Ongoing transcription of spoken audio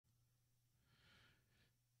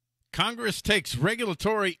Congress takes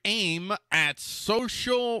regulatory aim at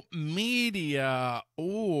social media,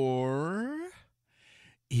 or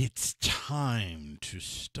it's time to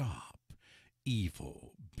stop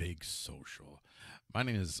evil big social. My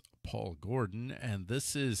name is Paul Gordon, and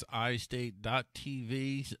this is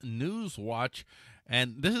iState.tv's News Watch.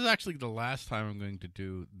 And this is actually the last time I'm going to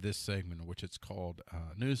do this segment, which it's called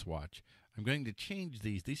News Watch. I'm going to change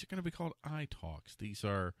these. These are going to be called iTalks. These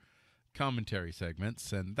are commentary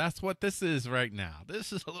segments, and that's what this is right now.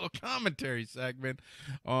 This is a little commentary segment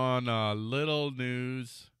on little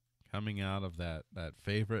news coming out of that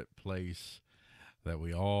favorite place that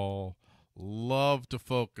we all love to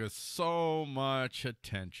focus so much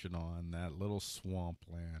attention on, that little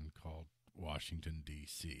swampland called Washington,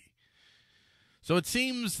 D.C. So it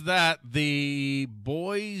seems that the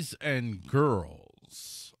boys and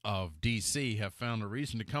girls of D.C. have found a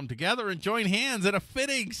reason to come together and join hands in a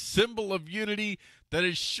fitting symbol of unity that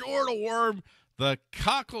is sure to warm the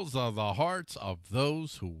cockles of the hearts of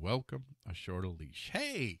those who welcome a shorter leash.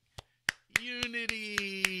 Hey,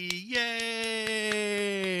 unity! Yay!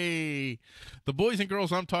 The boys and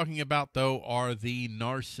girls I'm talking about, though, are the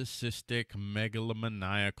narcissistic,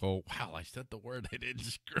 megalomaniacal. Wow, I said the word. I didn't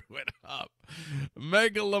screw it up.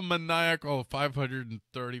 Megalomaniacal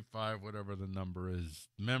 535, whatever the number is,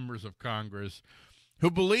 members of Congress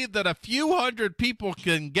who believe that a few hundred people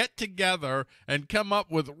can get together and come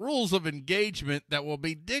up with rules of engagement that will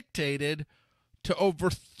be dictated to over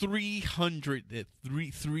 300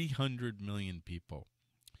 million people.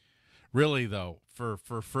 Really, though,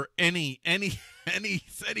 for any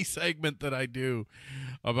segment that I do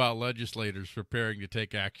about legislators preparing to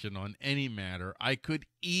take action on any matter, I could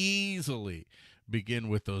easily begin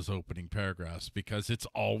with those opening paragraphs because it's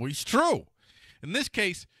always true. In this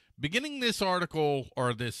case, beginning this article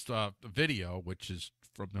or this video, which is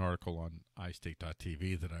from the article on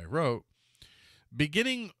iState.tv that I wrote,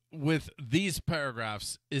 beginning with these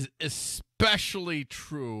paragraphs is especially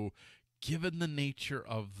true given the nature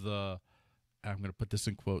of the, I'm going to put this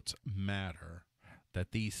in quotes, matter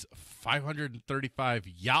that these 535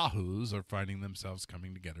 yahoos are finding themselves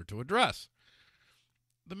coming together to address.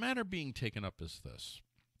 The matter being taken up is this: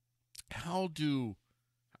 how do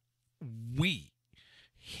we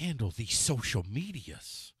handle these social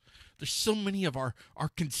medias? There's so many of our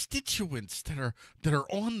constituents that are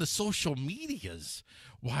on the social medias.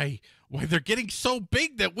 Why they're getting so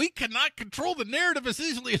big that we cannot control the narrative as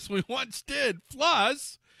easily as we once did.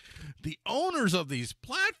 Plus, the owners of these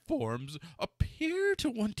platforms appear to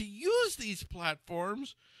want to use these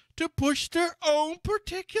platforms to push their own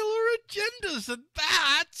particular agendas, and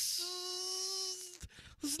that's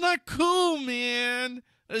not cool, man.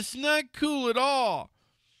 It's not cool at all.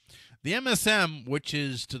 The MSM, which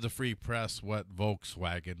is to the free press what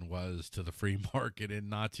Volkswagen was to the free market in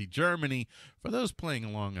Nazi Germany. For those playing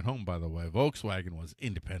along at home, by the way, Volkswagen was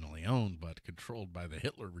independently owned but controlled by the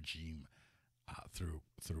Hitler regime through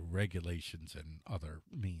regulations and other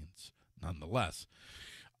means. Nonetheless,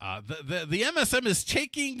 the MSM is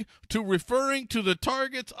taking to referring to the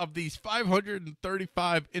targets of these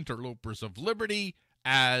 535 interlopers of liberty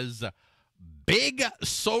as big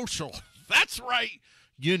social. That's right.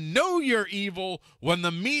 You know you're evil when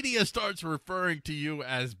the media starts referring to you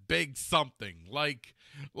as big something, like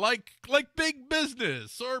big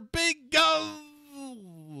business or big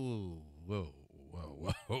whoa.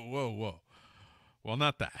 Well,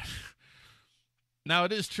 not that. Now,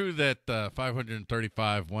 it is true that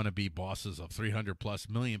 535 wannabe bosses of 300+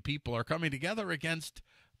 million people are coming together against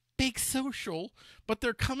big social, but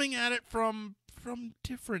they're coming at it from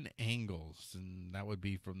different angles, and that would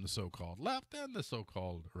be from the so-called left and the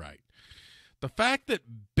so-called right. The fact that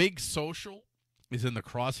big social is in the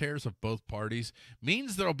crosshairs of both parties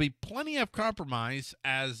means there'll be plenty of compromise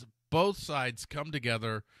as both sides come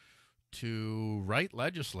together to write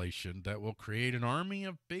legislation that will create an army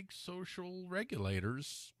of big social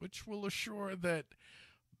regulators, which will assure that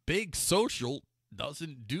big social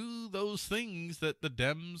doesn't do those things that the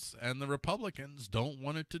Dems and the Republicans don't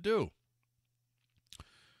want it to do.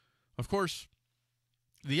 Of course,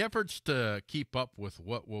 the efforts to keep up with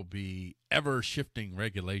what will be ever-shifting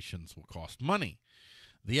regulations will cost money.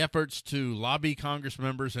 The efforts to lobby Congress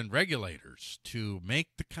members and regulators to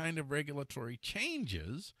make the kind of regulatory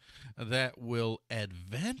changes that will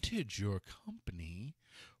advantage your company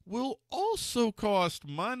will also cost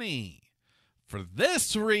money. For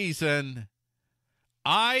this reason,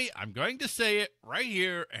 I'm going to say it right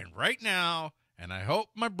here and right now, and I hope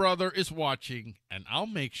my brother is watching, and I'll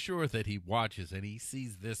make sure that he watches and he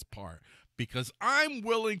sees this part, because I'm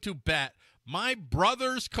willing to bet my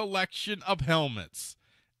brother's collection of helmets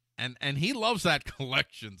and he loves that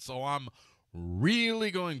collection, so I'm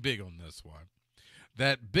really going big on this one.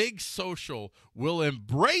 That Big Social will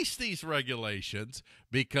embrace these regulations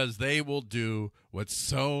because they will do what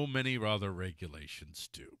so many other regulations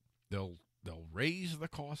do. They'll raise the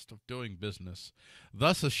cost of doing business,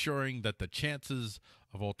 thus assuring that the chances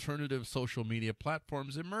of alternative social media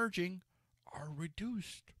platforms emerging are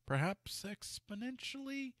reduced, perhaps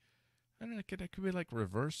exponentially. I don't know, it could be like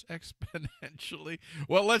reverse exponentially.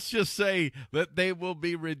 Well, let's just say that they will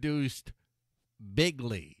be reduced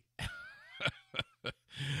bigly.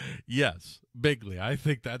 Yes, bigly. I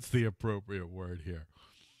think that's the appropriate word here.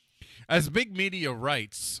 As Big Media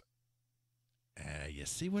writes, you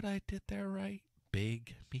see what I did there, right?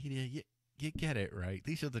 Big Media, you get it, right?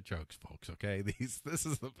 These are the jokes, folks, okay? This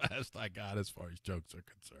is the best I got as far as jokes are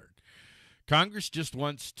concerned. Congress just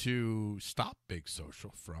wants to stop Big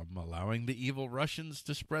Social from allowing the evil Russians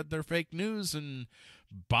to spread their fake news and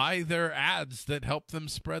buy their ads that help them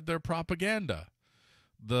spread their propaganda.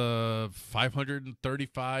 The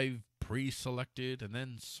 535 pre-selected and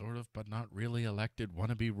then sort of but not really elected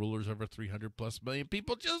wannabe rulers over 300 plus million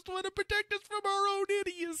people just want to protect us from our own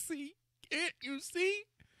idiocy. Can't you see?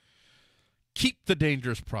 Keep the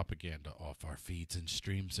dangerous propaganda off our feeds and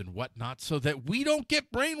streams and whatnot so that we don't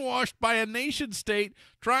get brainwashed by a nation state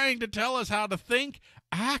trying to tell us how to think,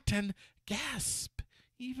 act, and gasp,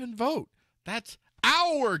 even vote. That's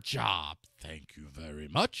our job. Thank you very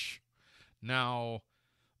much. Now,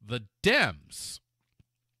 the Dems,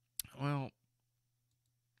 well,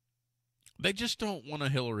 they just don't want a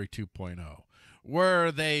Hillary 2.0,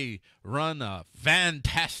 where they run a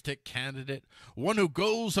fantastic candidate, one who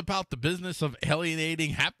goes about the business of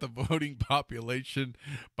alienating half the voting population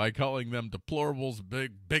by calling them deplorables,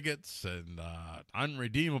 bigots, and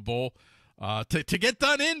unredeemable, to get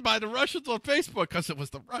done in by the Russians on Facebook, because it was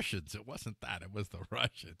the Russians. It wasn't that. It was the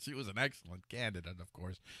Russians. She was an excellent candidate, of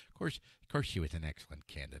course. Of course she was an excellent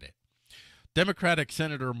candidate. Democratic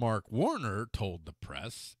Senator Mark Warner told the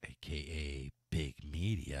press, a.k.a. Big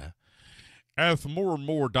Media, as more and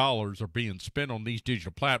more dollars are being spent on these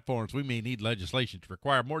digital platforms, we may need legislation to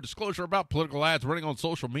require more disclosure about political ads running on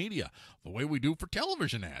social media, the way we do for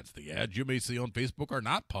television ads. The ads you may see on Facebook are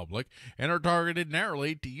not public and are targeted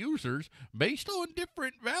narrowly to users based on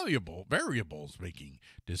different variables, making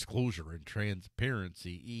disclosure and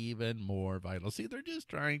transparency even more vital. See, they're just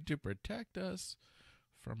trying to protect us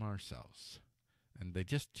from ourselves. And they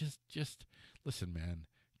just listen, man.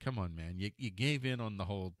 Come on, man. You gave in on the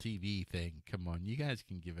whole TV thing. Come on. You guys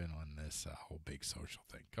can give in on this whole Big Social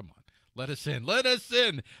thing. Come on. Let us in. Let us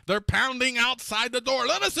in. They're pounding outside the door.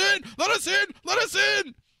 Let us in. Let us in. Let us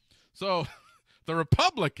in. So the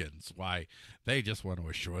Republicans, why, they just want to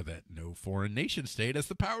assure that no foreign nation state has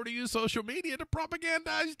the power to use social media to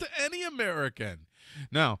propagandize to any American.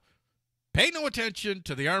 Now, pay no attention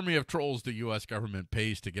to the army of trolls the U.S. government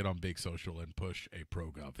pays to get on Big Social and push a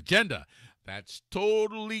pro-gov agenda. That's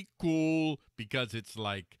totally cool because it's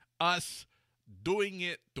like us doing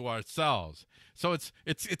it to ourselves. So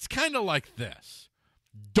it's kind of like this.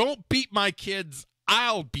 Don't beat my kids,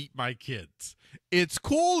 I'll beat my kids. It's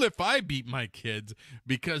cool if I beat my kids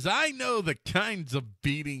because I know the kinds of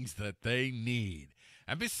beatings that they need.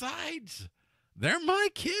 And besides, they're my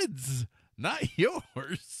kids, not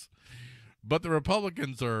yours. But the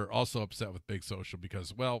Republicans are also upset with Big Social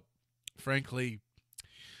because, well, frankly,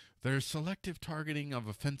 their selective targeting of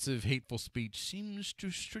offensive, hateful speech seems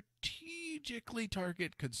to strategically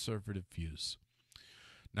target conservative views.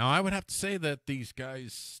 Now, I would have to say that these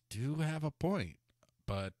guys do have a point,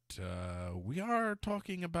 but we are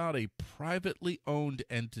talking about a privately owned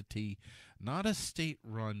entity, not a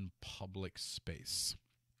state-run public space.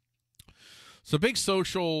 So Big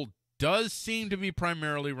Social does seem to be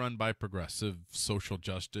primarily run by progressive social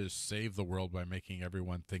justice, save the world by making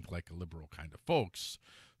everyone think like a liberal kind of folks.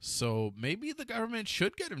 So maybe the government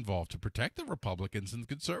should get involved to protect the Republicans and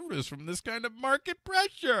conservatives from this kind of market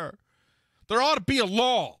pressure. There ought to be a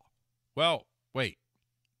law. Well, wait.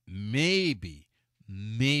 Maybe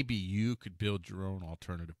you could build your own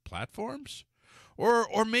alternative platforms.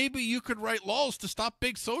 Or maybe you could write laws to stop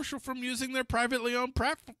Big Social from using their privately owned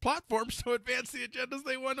platforms to advance the agendas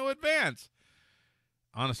they want to advance.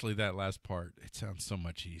 Honestly, that last part, it sounds so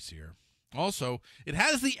much easier. Also, it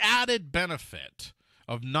has the added benefit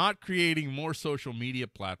of not creating more social media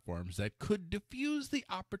platforms that could diffuse the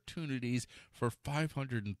opportunities for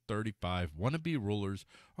 535 wannabe rulers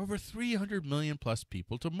over 300 million plus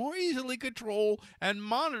people to more easily control and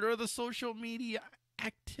monitor the social media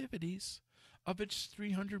activities of its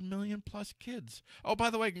 300 million plus kids. Oh, by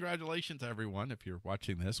the way, congratulations, everyone. If you're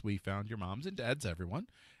watching this, we found your moms and dads, everyone,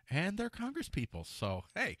 and they're congresspeople. So,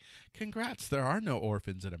 hey, congrats. There are no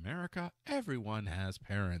orphans in America. Everyone has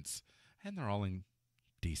parents, and they're all in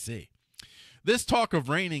D.C. This talk of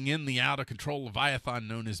reining in the out-of-control Leviathan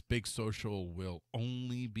known as Big Social will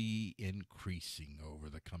only be increasing over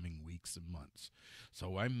the coming weeks and months. So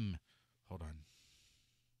hold on.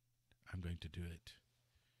 I'm going to do it.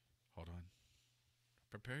 Hold on.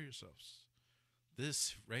 Prepare yourselves.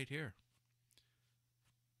 This right here.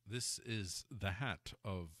 This is the hat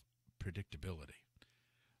of predictability.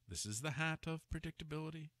 This is the hat of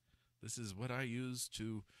predictability. This is what I use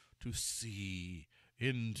to see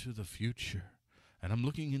into the future. And I'm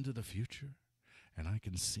looking into the future, and I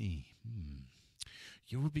can see,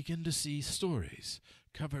 you will begin to see stories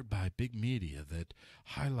covered by big media that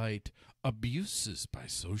highlight abuses by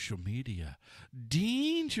social media,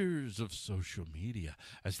 dangers of social media,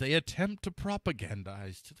 as they attempt to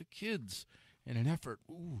propagandize to the kids in an effort,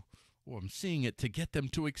 I'm seeing it, to get them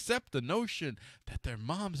to accept the notion that their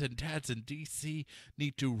moms and dads in D.C.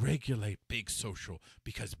 need to regulate Big Social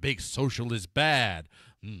because Big Social is bad.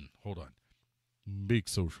 Hold on. Big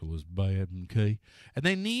Social is bad, okay? And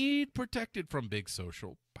they need protected from Big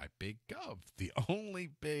Social by Big Gov, the only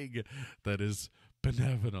big that is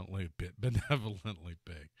benevolently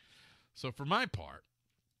big. So for my part,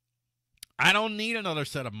 I don't need another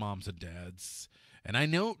set of moms and dads, and I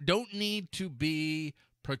don't need to be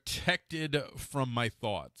protected from my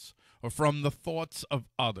thoughts or from the thoughts of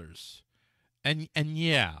others. And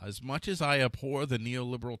yeah, as much as I abhor the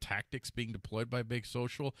neoliberal tactics being deployed by Big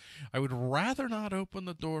Social, I would rather not open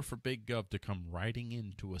the door for Big Gov to come riding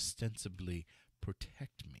in to ostensibly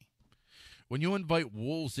protect me. When you invite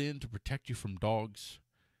wolves in to protect you from dogs,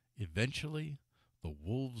 eventually the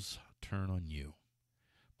wolves turn on you.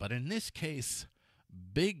 But in this case,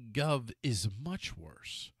 Big Gov is much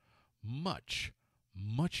worse, much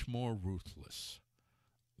more ruthless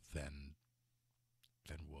than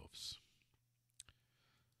wolves.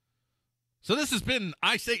 So this has been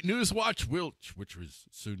iState News Watch, which was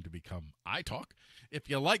soon to become iTalk. If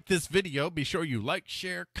you like this video, be sure you like,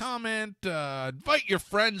 share, comment, invite your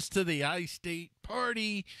friends to the iState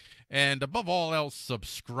party, and above all else,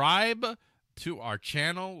 subscribe to our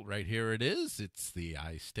channel. Right here it is. It's the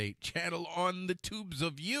iState channel on the tubes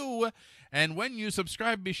of you. And when you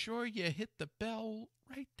subscribe, be sure you hit the bell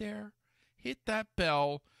right there. Hit that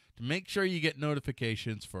bell to make sure you get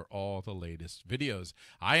notifications for all the latest videos.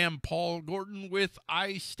 I am Paul Gordon with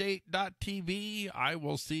iState.tv. I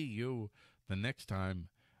will see you the next time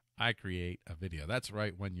I create a video. That's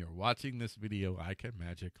right. When you're watching this video, I can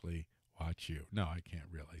magically watch you. No, I can't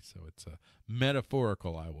really. So it's a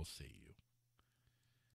metaphorical I will see you.